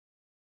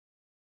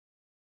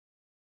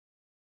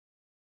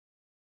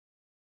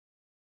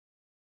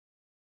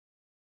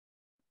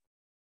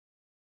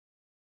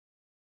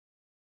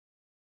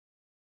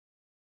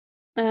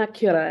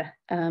Kia ora.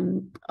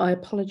 I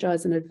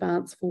apologise in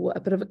advance for a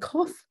bit of a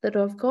cough that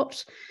I've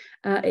got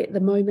at the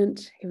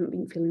moment. Haven't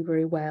been feeling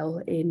very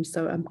well, and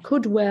so I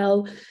could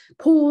well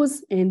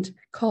pause and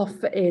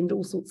cough and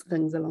all sorts of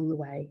things along the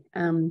way.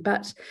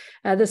 But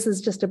this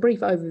is just a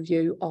brief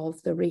overview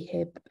of the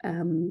rehab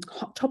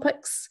hot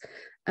topics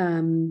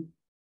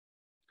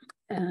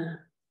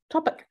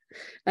topic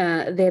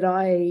that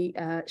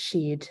I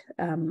shared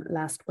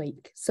last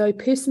week. So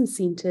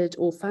person-centred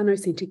or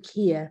whānau-centred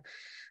care.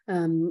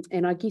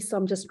 And I guess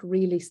I'm just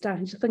really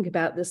starting to think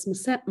about this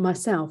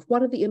myself.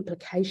 What are the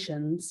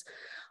implications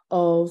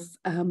of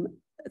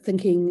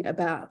thinking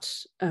about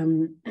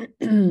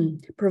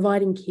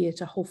providing care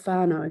to whole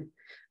whānau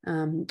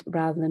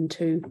rather than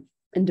to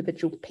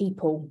individual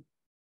people?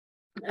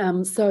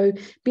 So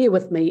bear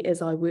with me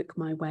as I work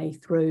my way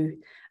through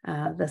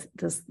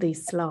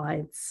these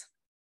slides.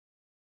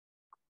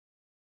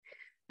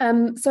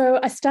 So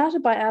I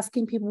started by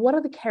asking people, what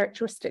are the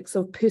characteristics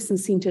of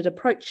person-centred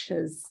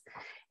approaches?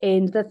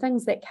 And the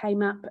things that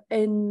came up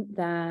in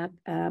the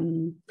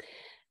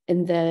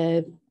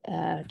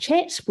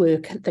chat were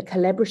the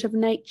collaborative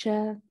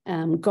nature,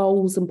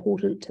 goals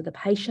important to the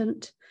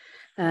patient,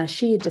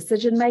 shared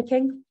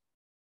decision-making,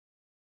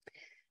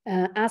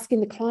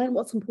 asking the client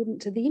what's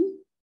important to them,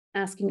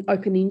 asking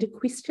open-ended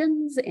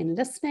questions and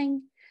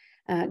listening,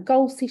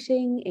 goal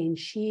setting and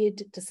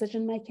shared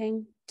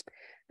decision-making,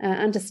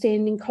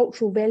 understanding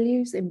cultural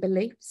values and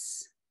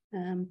beliefs,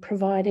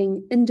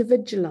 providing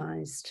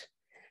individualised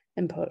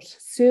input,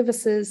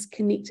 services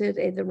connected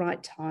at the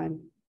right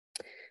time,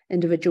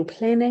 individual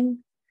planning,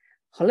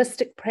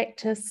 holistic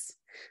practice,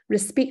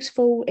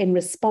 respectful and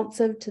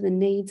responsive to the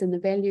needs and the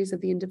values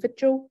of the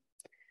individual,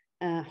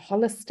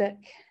 holistic,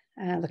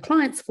 the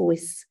client's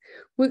voice,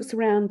 works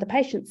around the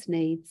patient's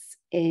needs,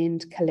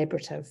 and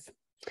collaborative.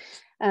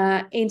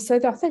 And so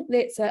I think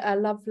that's a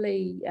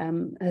lovely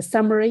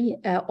summary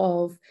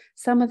of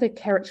some of the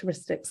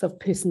characteristics of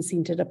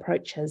person-centred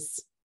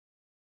approaches.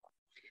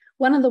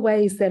 One of the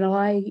ways that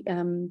I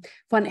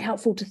find it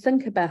helpful to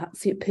think about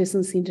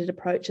person-centred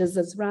approaches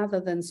is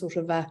rather than sort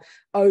of a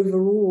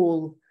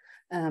overall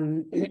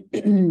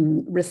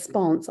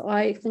response,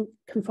 I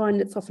can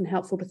find it's often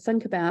helpful to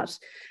think about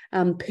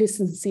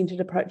person-centred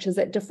approaches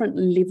at different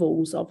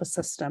levels of a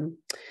system.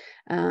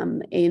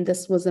 And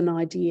this was an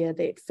idea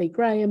that Fee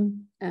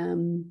Graham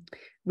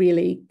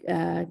really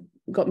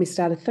got me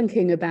started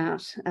thinking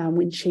about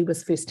when she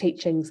was first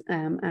teaching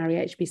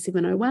REHB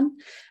 701,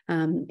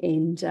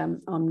 and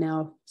I'm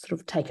now sort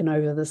of taken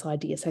over this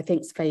idea. So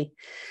thanks, Fee.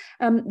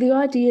 The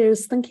idea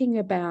is thinking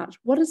about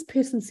what does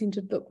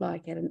person-centred look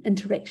like at an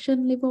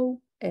interaction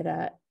level, at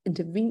an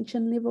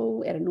intervention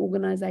level, at an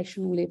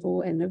organisational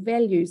level, and a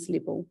values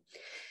level.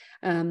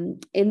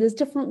 And there's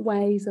different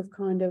ways of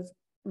kind of,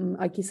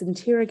 I guess,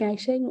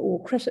 interrogating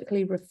or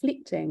critically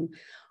reflecting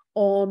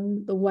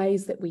on the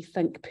ways that we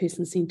think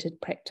person-centred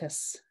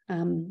practice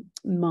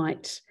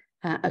might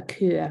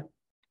occur.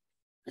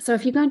 So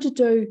if you're going to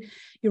do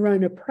your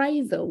own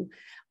appraisal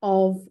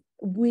of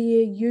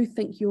where you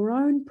think your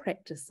own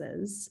practice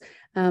is,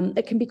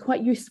 it can be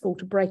quite useful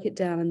to break it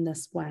down in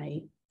this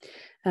way.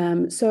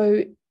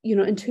 So, you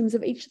know, in terms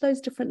of each of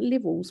those different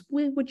levels,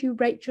 where would you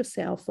rate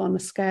yourself on a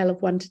scale of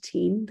 1 to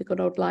 10, the good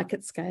old like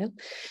it scale,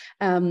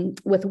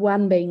 with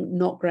 1 being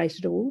not great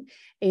at all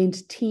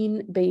and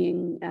 10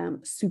 being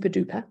super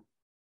duper?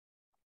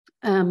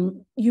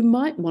 You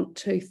might want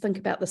to think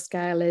about the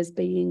scale as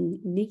being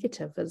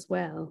negative as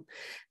well.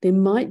 There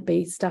might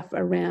be stuff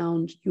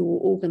around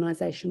your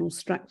organisational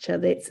structure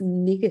that's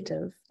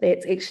negative,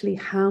 that's actually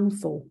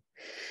harmful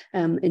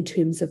in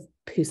terms of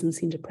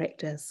person-centred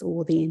practice,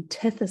 or the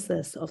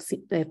antithesis of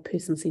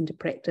person-centred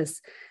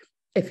practice.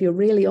 If you're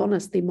really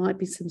honest, there might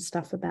be some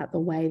stuff about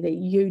the way that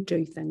you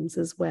do things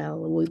as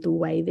well, or the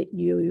way that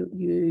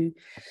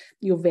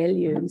your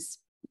values.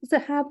 It's a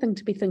hard thing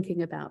to be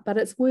thinking about, but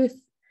it's worth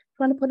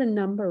trying to put a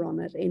number on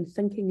it and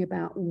thinking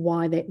about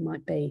why that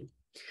might be.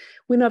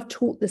 When I've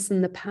taught this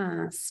in the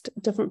past,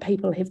 different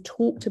people have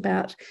talked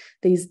about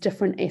these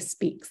different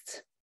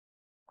aspects.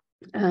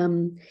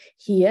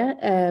 Here,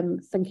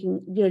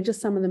 thinking, you know,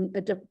 just some of them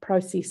are different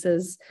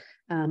processes,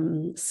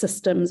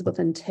 systems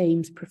within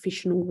teams,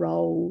 professional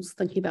roles,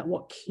 thinking about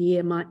what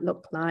care might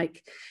look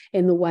like,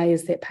 and the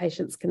ways that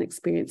patients can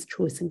experience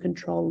choice and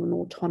control and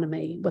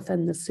autonomy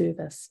within the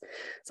service.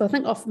 So I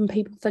think often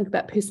people think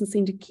about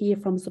person-centred care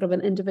from sort of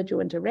an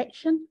individual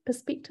interaction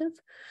perspective,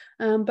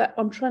 but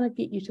I'm trying to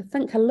get you to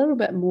think a little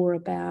bit more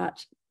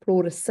about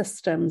broader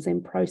systems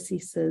and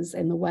processes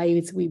and the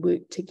ways we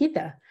work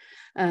together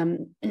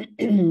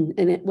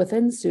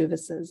within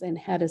services, and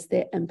how does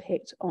that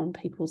impact on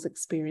people's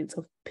experience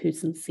of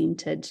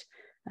person-centred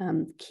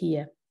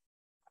care.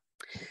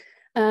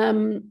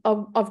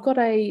 I've got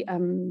a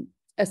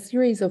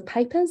series of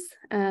papers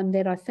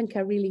that I think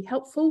are really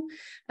helpful.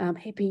 I'm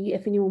happy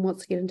if anyone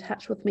wants to get in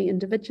touch with me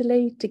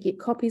individually to get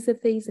copies of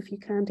these if you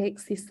can't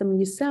access them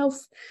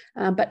yourself,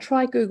 but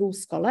try Google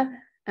Scholar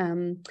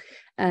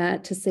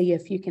to see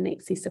if you can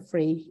access a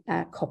free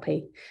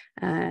copy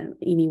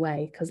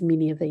anyway, because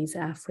many of these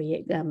are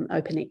free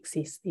open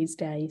access these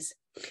days.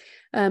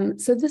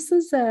 So this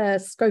is a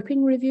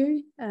scoping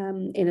review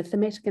and a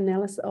thematic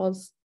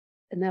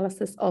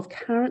analysis of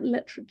current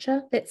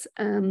literature that's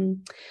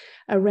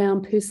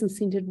around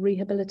person-centred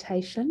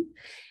rehabilitation.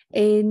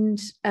 And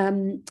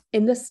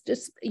this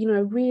just,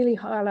 really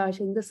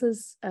highlighting, this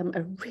is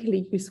a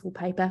really useful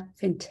paper,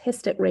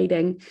 fantastic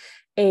reading,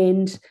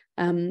 but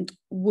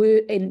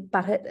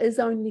it is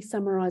only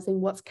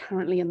summarising what's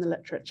currently in the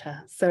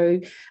literature. So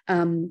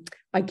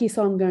I guess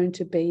I'm going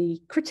to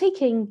be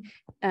critiquing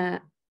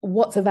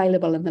what's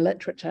available in the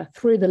literature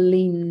through the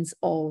lens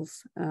of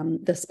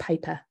this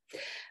paper.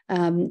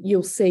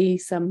 You'll see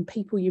some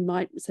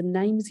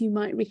names you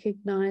might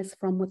recognise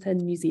from within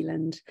New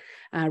Zealand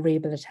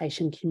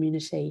rehabilitation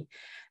community.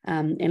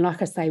 And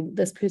like I say,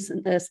 this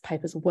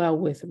paper is well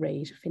worth a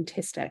read,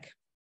 fantastic.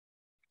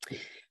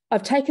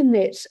 I've taken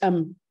that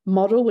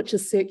model, which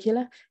is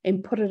circular,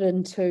 and put it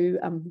into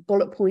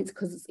bullet points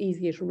because it's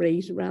easier to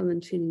read rather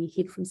than turning your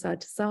head from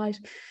side to side.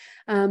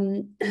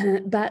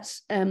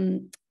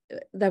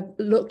 They've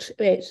looked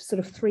at sort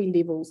of 3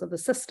 levels of the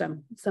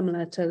system,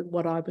 similar to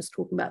what I was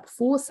talking about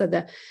before. So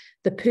the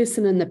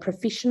person and the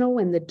professional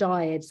and the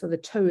dyad, so the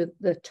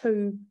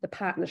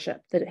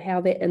partnership,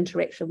 how that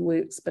interaction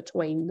works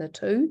between the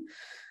two,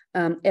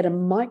 at a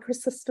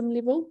microsystem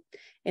level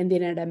and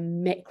then at a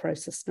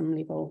macrosystem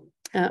level.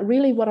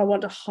 Really what I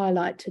want to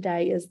highlight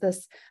today is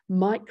this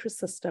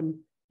microsystem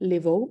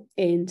level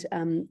and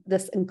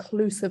this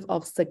inclusive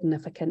of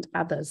significant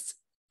others.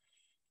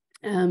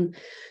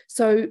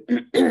 So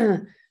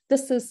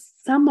this is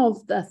some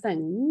of the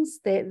things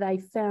that they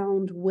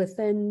found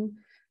within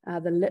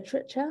the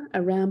literature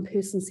around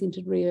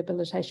person-centred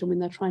rehabilitation when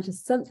they're trying to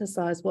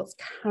synthesize what's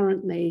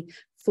currently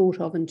thought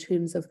of in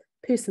terms of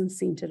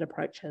person-centred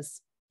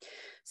approaches.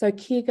 So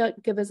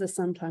caregivers are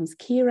sometimes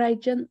care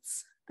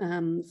agents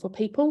for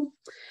people.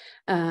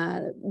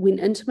 When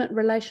intimate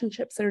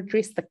relationships are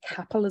addressed, the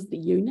couple is the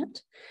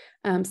unit.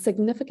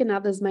 Significant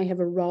others may have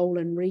a role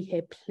in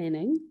rehab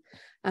planning.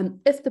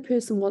 If the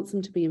person wants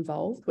them to be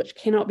involved, which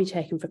cannot be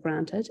taken for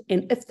granted,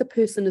 and if the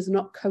person is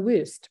not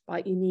coerced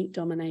by any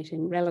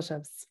dominating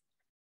relatives.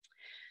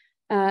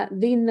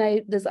 Then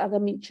there's other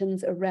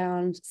mentions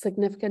around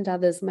significant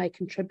others may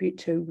contribute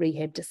to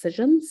rehab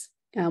decisions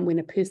when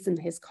a person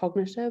has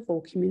cognitive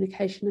or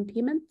communication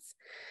impairments.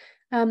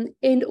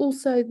 And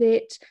also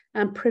that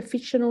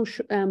professionals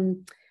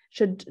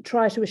should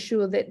try to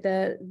assure that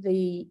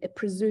the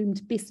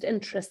presumed best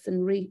interests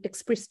and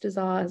expressed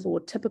desires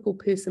or typical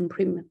person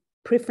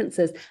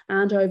preferences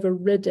aren't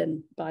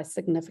overridden by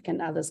significant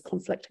others'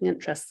 conflicting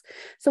interests.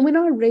 So when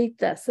I read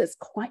this, it's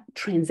quite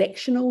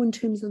transactional in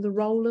terms of the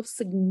role of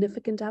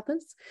significant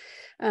others.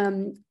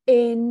 And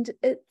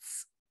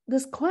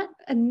there's quite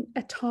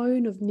a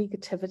tone of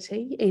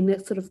negativity and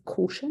a sort of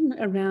caution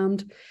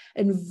around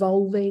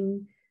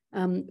involving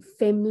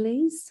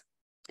families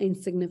and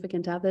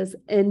significant others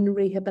in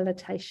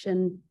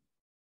rehabilitation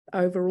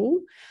overall,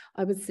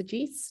 I would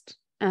suggest.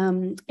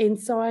 And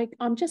so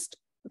I'm just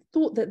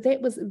thought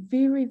that was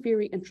very,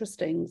 very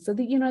interesting. So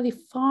the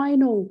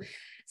final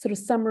sort of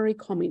summary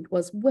comment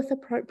was, with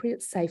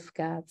appropriate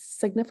safeguards,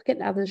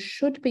 significant others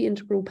should be an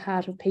integral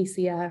part of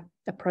PCR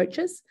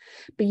approaches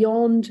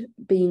beyond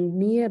being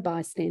mere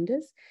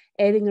bystanders,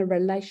 adding a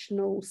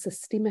relational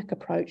systemic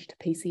approach to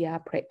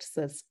PCR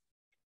practices.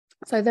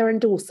 So they're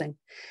endorsing,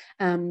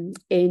 and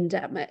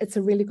it's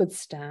a really good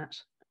start.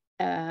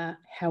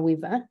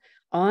 However,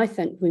 I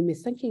think when we're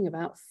thinking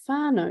about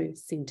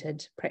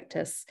Whānau-centred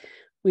practice,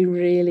 we're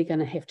really going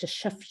to have to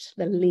shift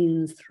the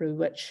lens through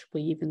which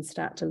we even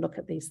start to look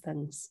at these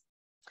things.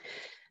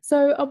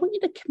 So I want you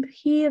to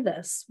compare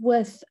this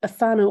with a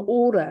whānau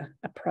ora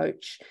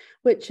approach,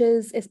 which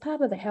is, as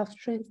part of the health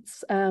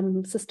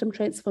system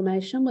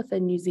transformation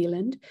within New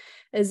Zealand,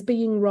 is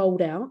being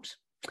rolled out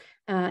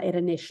at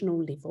a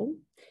national level.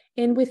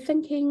 And we're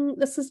thinking,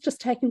 this is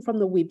just taken from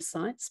the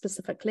website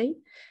specifically,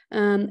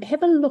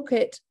 have a look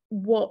at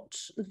what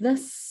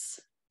this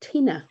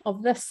tenor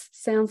of this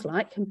sounds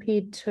like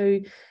compared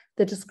to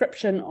the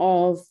description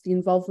of the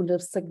involvement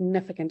of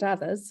significant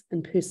others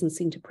in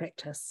person-centred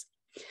practice.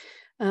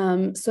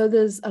 So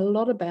there's a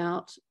lot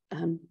about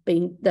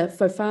being the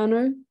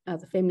whānau,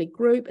 the family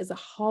group as a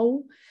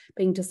whole,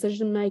 being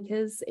decision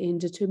makers and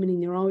determining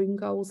their own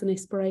goals and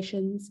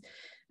aspirations,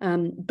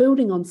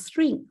 building on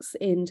strengths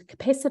and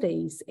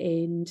capacities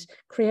and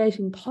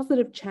creating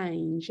positive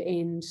change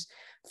and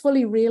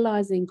fully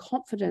realising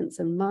confidence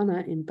and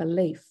mana and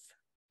belief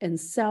in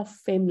self,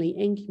 family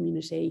and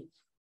community.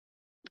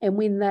 And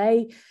when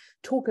they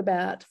talk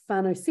about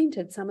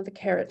whānau-centred, some of the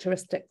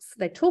characteristics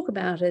they talk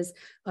about is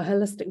a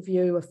holistic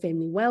view of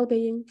family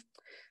well-being,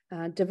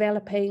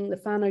 developing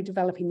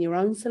their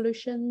own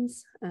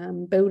solutions,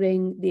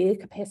 building their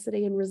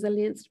capacity and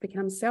resilience to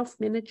become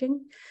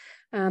self-managing,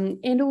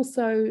 and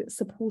also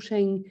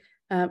supporting,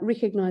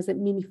 recognise that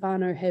many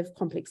whānau have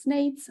complex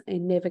needs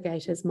and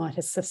navigators might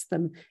assist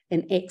them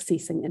in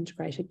accessing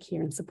integrated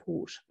care and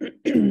support.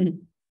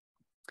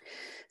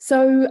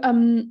 So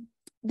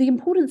the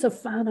importance of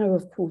whānau,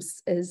 of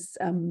course, is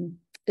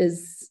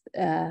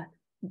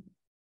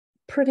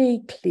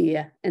pretty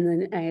clear in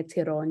the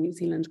Aotearoa New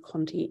Zealand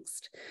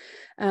context.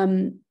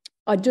 One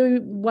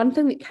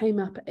thing that came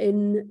up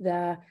in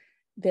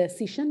the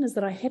session is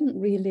that I hadn't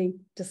really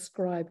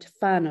described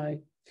whānau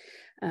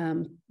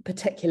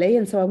particularly,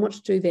 and so I want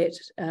to do that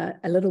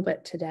a little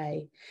bit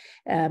today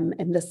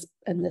in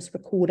this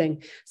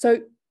recording. So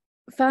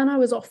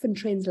whānau is often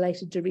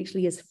translated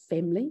directly as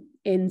family,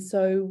 and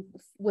so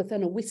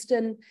within a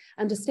Western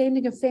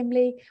understanding of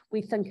family,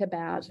 we think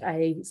about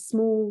a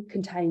small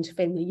contained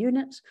family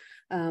unit,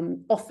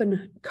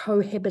 often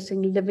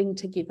cohabiting, living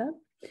together,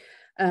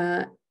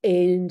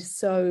 and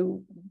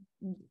so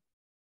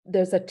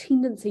there's a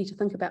tendency to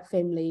think about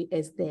family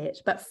as that,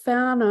 but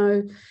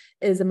whānau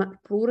is a much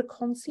broader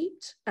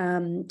concept,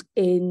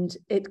 and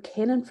it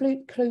can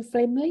include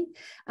family,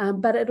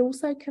 but it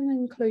also can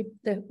include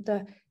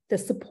the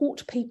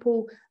support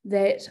people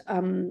that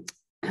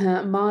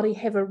Māori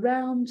have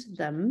around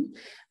them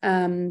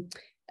in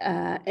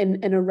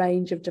a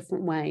range of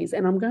different ways.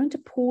 And I'm going to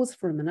pause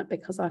for a minute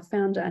because I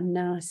found a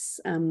nice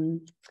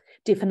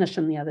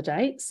definition the other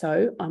day.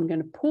 So I'm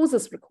going to pause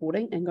this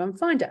recording and go and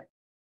find it.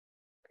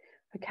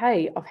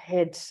 Okay, I've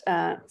had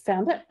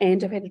found it,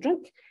 and I've had a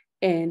drink,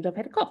 and I've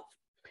had a cough.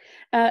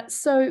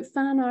 So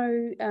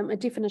whānau, a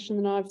definition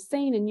that I've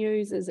seen and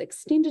used is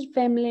extended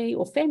family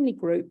or family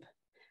group.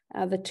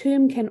 The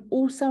term can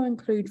also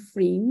include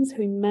friends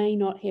who may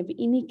not have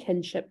any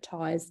kinship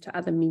ties to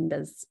other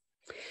members.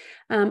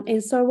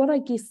 And so what I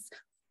guess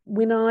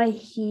when I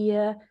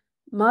hear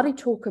Māori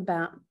talk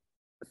about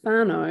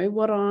whānau,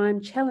 what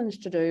I'm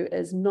challenged to do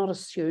is not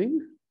assume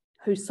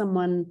who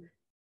someone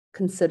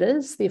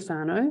considers their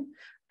whānau,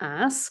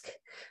 ask,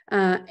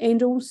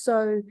 and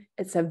also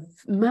it's a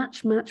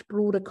much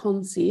broader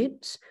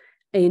concept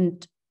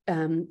and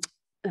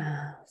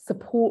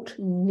support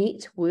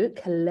network,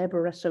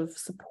 collaborative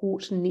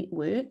support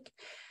network,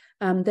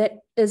 that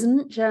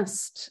isn't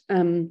just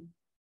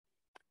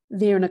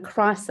there in a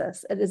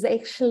crisis. It is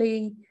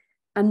actually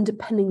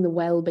underpinning the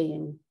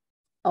well-being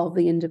of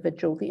the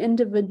individual. The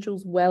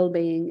individual's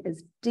well-being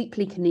is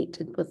deeply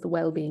connected with the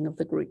well-being of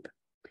the group.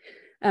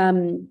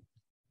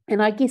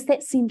 And I guess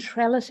that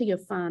centrality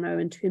of whānau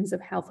in terms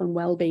of health and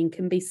well-being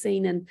can be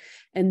seen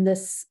in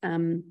this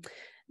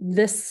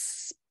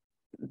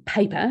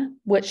paper,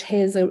 which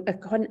has a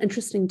quite an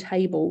interesting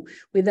table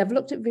where they've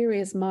looked at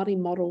various Māori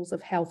models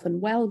of health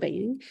and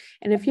well-being.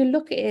 And if you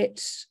look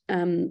at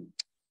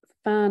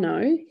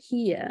whānau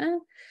here,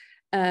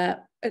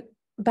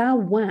 bar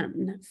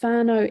one,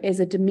 whānau as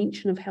a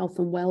dimension of health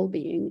and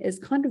well-being is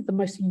kind of the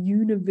most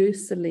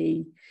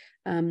universally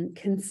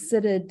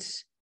considered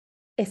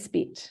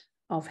aspect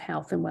of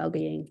health and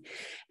well-being,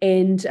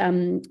 and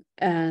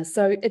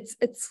so it's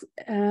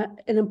an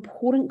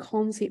important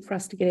concept for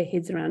us to get our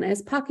heads around.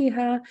 As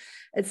Pākehā,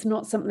 it's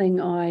not something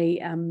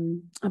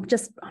I'm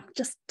just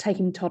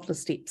taking toddler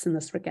steps in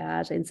this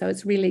regard, and so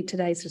it's really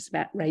today's just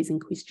about raising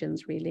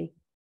questions, really.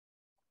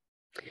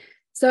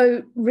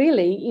 So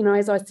really, you know,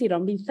 as I said,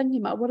 I've been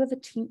thinking about what are the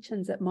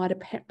tensions that might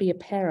be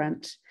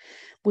apparent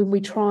when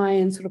we try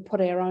and sort of put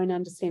our own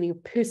understanding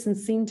of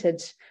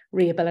person-centred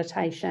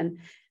rehabilitation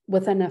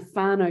within a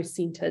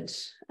whānau-centred,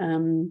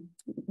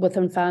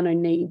 within whānau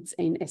needs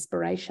and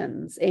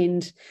aspirations.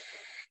 And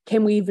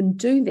can we even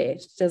do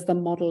that? Does the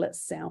model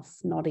itself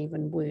not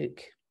even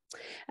work?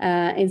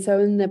 And so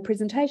in the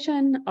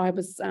presentation, I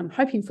was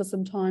hoping for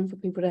some time for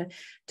people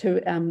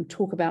to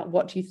talk about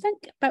what do you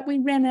think, but we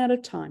ran out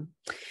of time.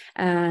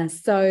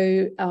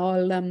 So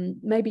I'll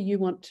maybe you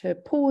want to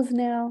pause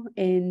now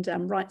and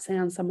write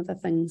down some of the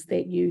things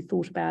that you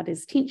thought about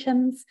as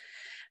tensions.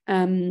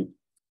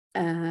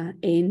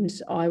 And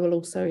I will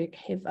also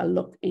have a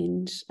look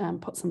and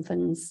put some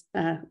things,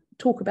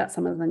 talk about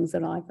some of the things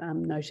that I've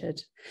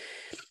noted.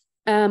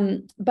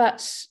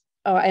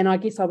 And I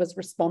guess I was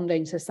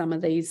responding to some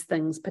of these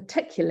things,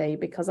 particularly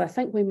because I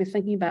think when we're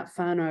thinking about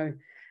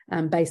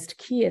whānau-based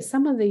care,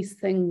 some of these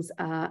things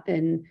are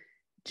in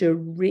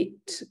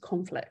direct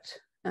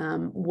conflict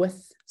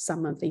with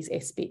some of these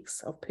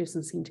aspects of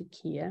person-centred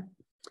care.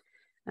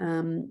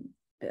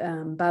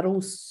 But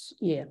also,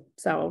 yeah,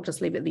 so I'll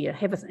just leave it there.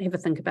 Have a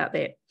think about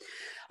that.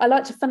 I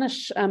like to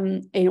finish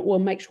or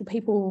make sure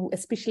people,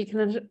 especially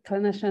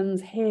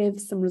clinicians, have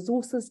some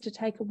resources to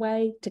take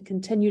away, to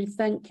continue to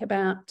think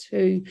about,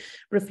 to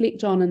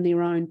reflect on in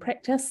their own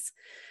practice.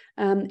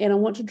 And I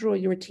want to draw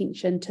your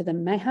attention to the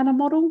Meihana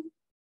model.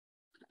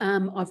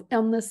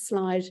 On this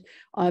slide,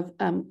 I've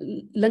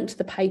linked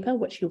the paper,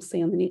 which you'll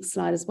see on the next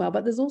slide as well,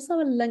 but there's also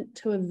a link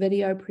to a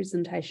video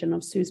presentation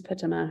of Suze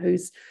Pitama,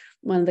 who's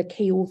one of the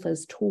key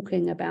authors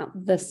talking about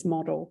this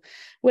model,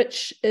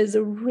 which is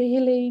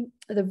the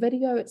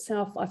video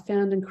itself I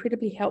found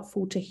incredibly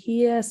helpful to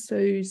hear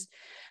Suze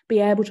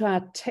be able to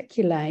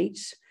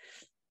articulate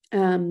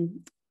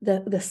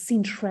the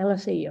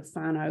centrality of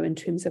whānau in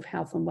terms of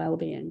health and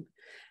well-being,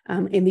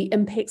 and the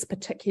impacts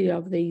particularly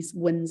of these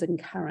winds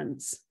and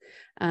currents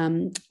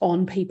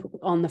on people,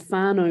 on the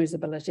whānau's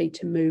ability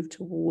to move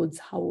towards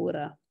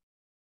hauora.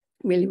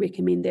 Really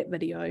recommend that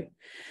video.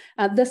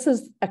 This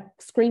is a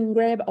screen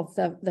grab of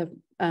the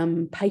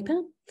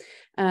paper.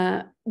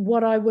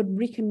 What I would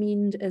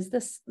recommend is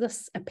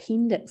this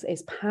appendix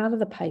as part of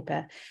the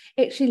paper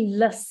actually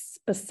lists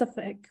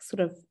specific sort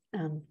of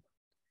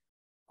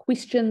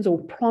questions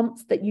or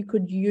prompts that you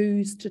could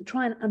use to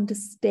try and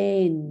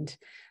understand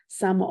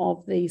some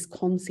of these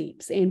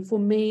concepts. And for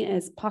me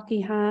as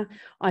Pākehā,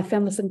 I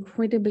found this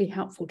incredibly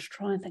helpful to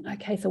try and think,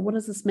 okay, so what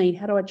does this mean?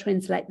 How do I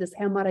translate this?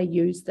 How might I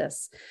use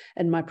this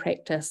in my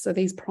practice? So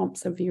these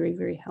prompts are very,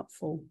 very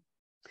helpful.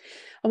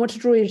 I want to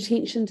draw your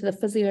attention to the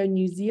Physio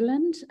New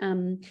Zealand.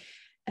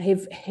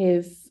 Have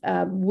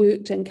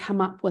worked and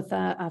come up with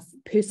a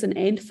person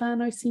and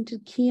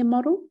whānau-centred care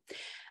model,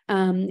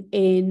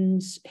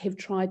 and have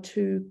tried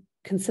to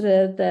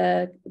consider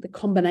the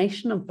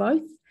combination of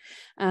both,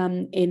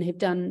 and have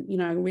done, you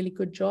know, a really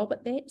good job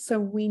at that. So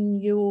when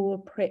you're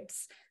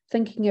perhaps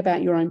thinking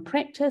about your own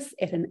practice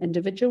at an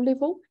individual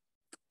level,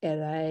 at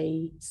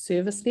a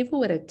service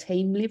level, at a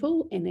team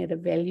level, and at a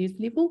values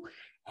level,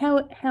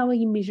 how are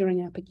you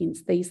measuring up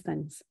against these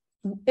things?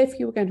 If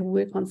you were going to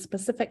work on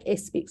specific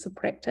aspects of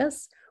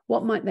practice,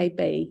 what might they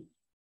be,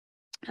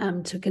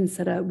 to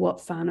consider what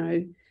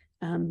whānau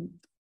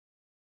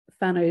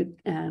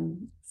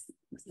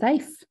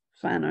safe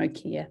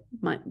whānau care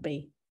might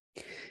be.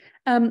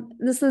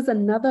 This is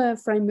another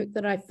framework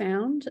that I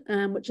found,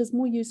 which is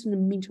more used in a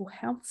mental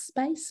health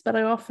space, but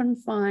I often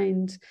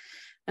find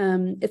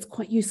it's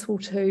quite useful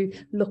to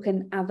look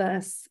in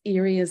other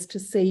areas to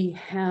see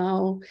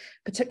how,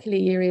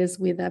 particularly areas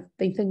where they've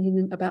been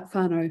thinking about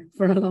whānau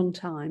for a long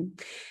time.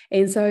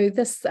 And so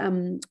this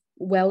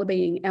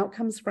wellbeing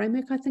outcomes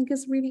framework, I think,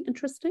 is really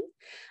interesting,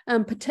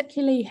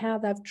 particularly how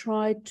they've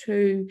tried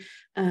to,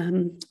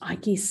 I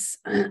guess,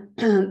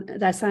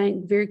 they're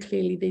saying very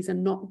clearly these are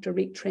not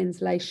direct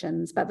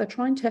translations, but they're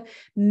trying to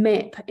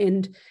map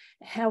and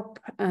help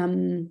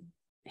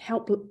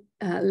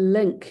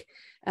link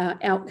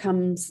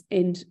outcomes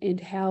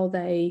and how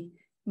they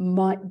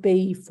might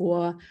be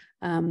for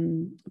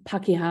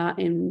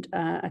Pākehā and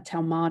a Te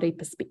Māori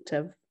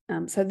perspective.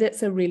 So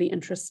that's a really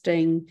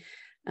interesting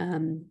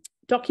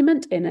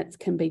document, and it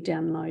can be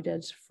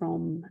downloaded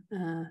from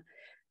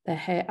the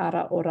He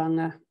Ara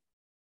Oranga,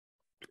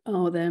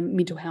 or the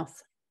mental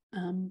health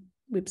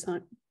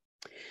website.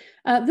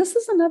 This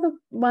is another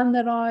one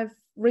that I've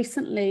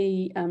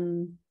recently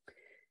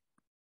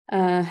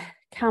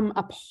come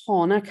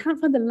upon. I can't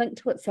find the link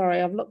to it,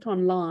 sorry, I've looked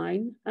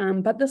online,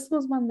 but this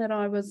was one that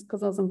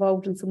because I was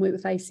involved in some work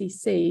with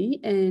ACC,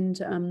 and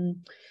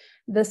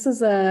this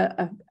is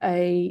a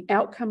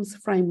outcomes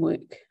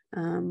framework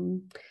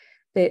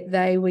that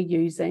they were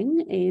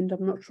using, and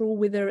I'm not sure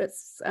whether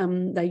it's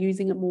they're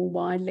using it more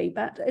widely,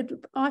 but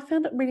I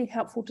found it really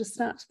helpful to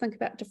start to think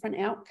about different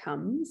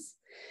outcomes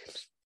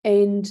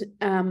and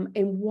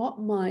what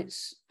might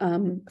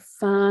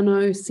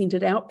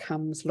whānau-centred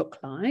outcomes look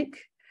like,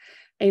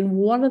 and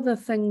what are the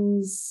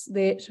things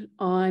that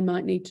I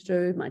might need to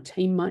do, my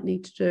team might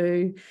need to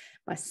do,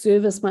 my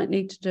service might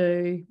need to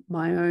do,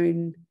 my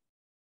own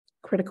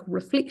critical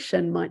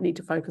reflection might need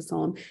to focus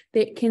on,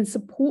 that can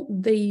support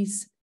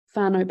these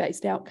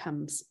whānau-based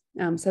outcomes.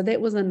 So that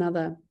was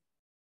another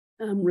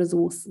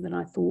resource that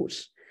I thought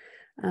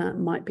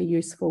might be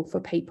useful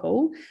for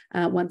people.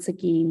 Once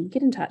again,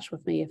 get in touch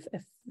with me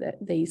if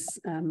these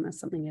are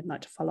something you'd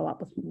like to follow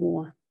up with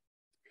more.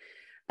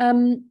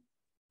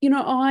 You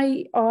know,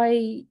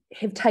 I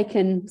have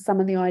taken some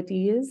of the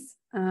ideas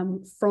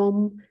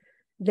from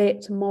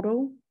that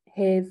model,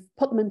 have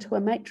put them into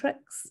a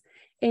matrix,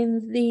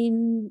 and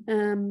then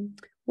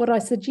what I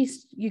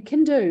suggest you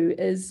can do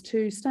is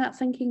to start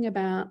thinking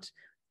about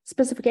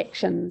specific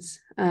actions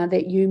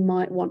that you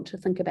might want to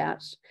think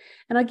about.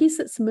 And I guess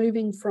it's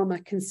moving from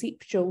a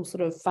conceptual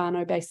sort of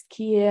whānau-based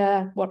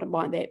care, what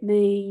might that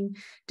mean,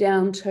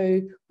 down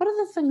to what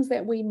are the things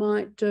that we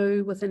might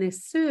do within a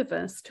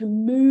service to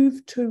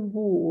move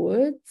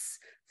towards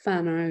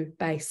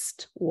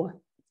whānau-based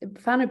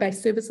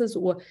services,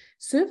 or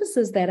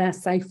services that are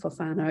safe for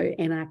whānau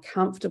and are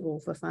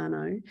comfortable for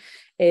whānau,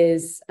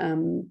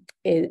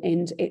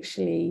 and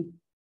actually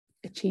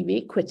achieve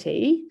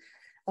equity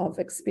of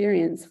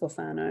experience for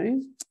whānau,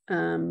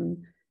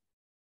 in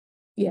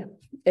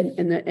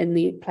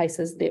the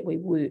places that we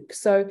work.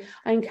 So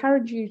I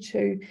encourage you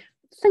to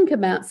think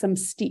about some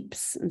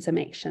steps and some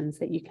actions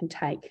that you can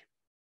take.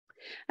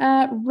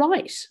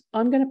 Right,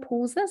 I'm going to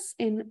pause this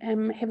and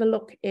have a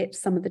look at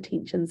some of the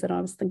tensions that I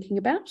was thinking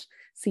about,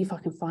 see if I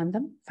can find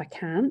them. If I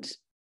can't,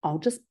 I'll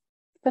just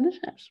finish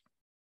it.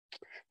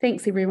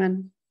 Thanks,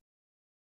 everyone.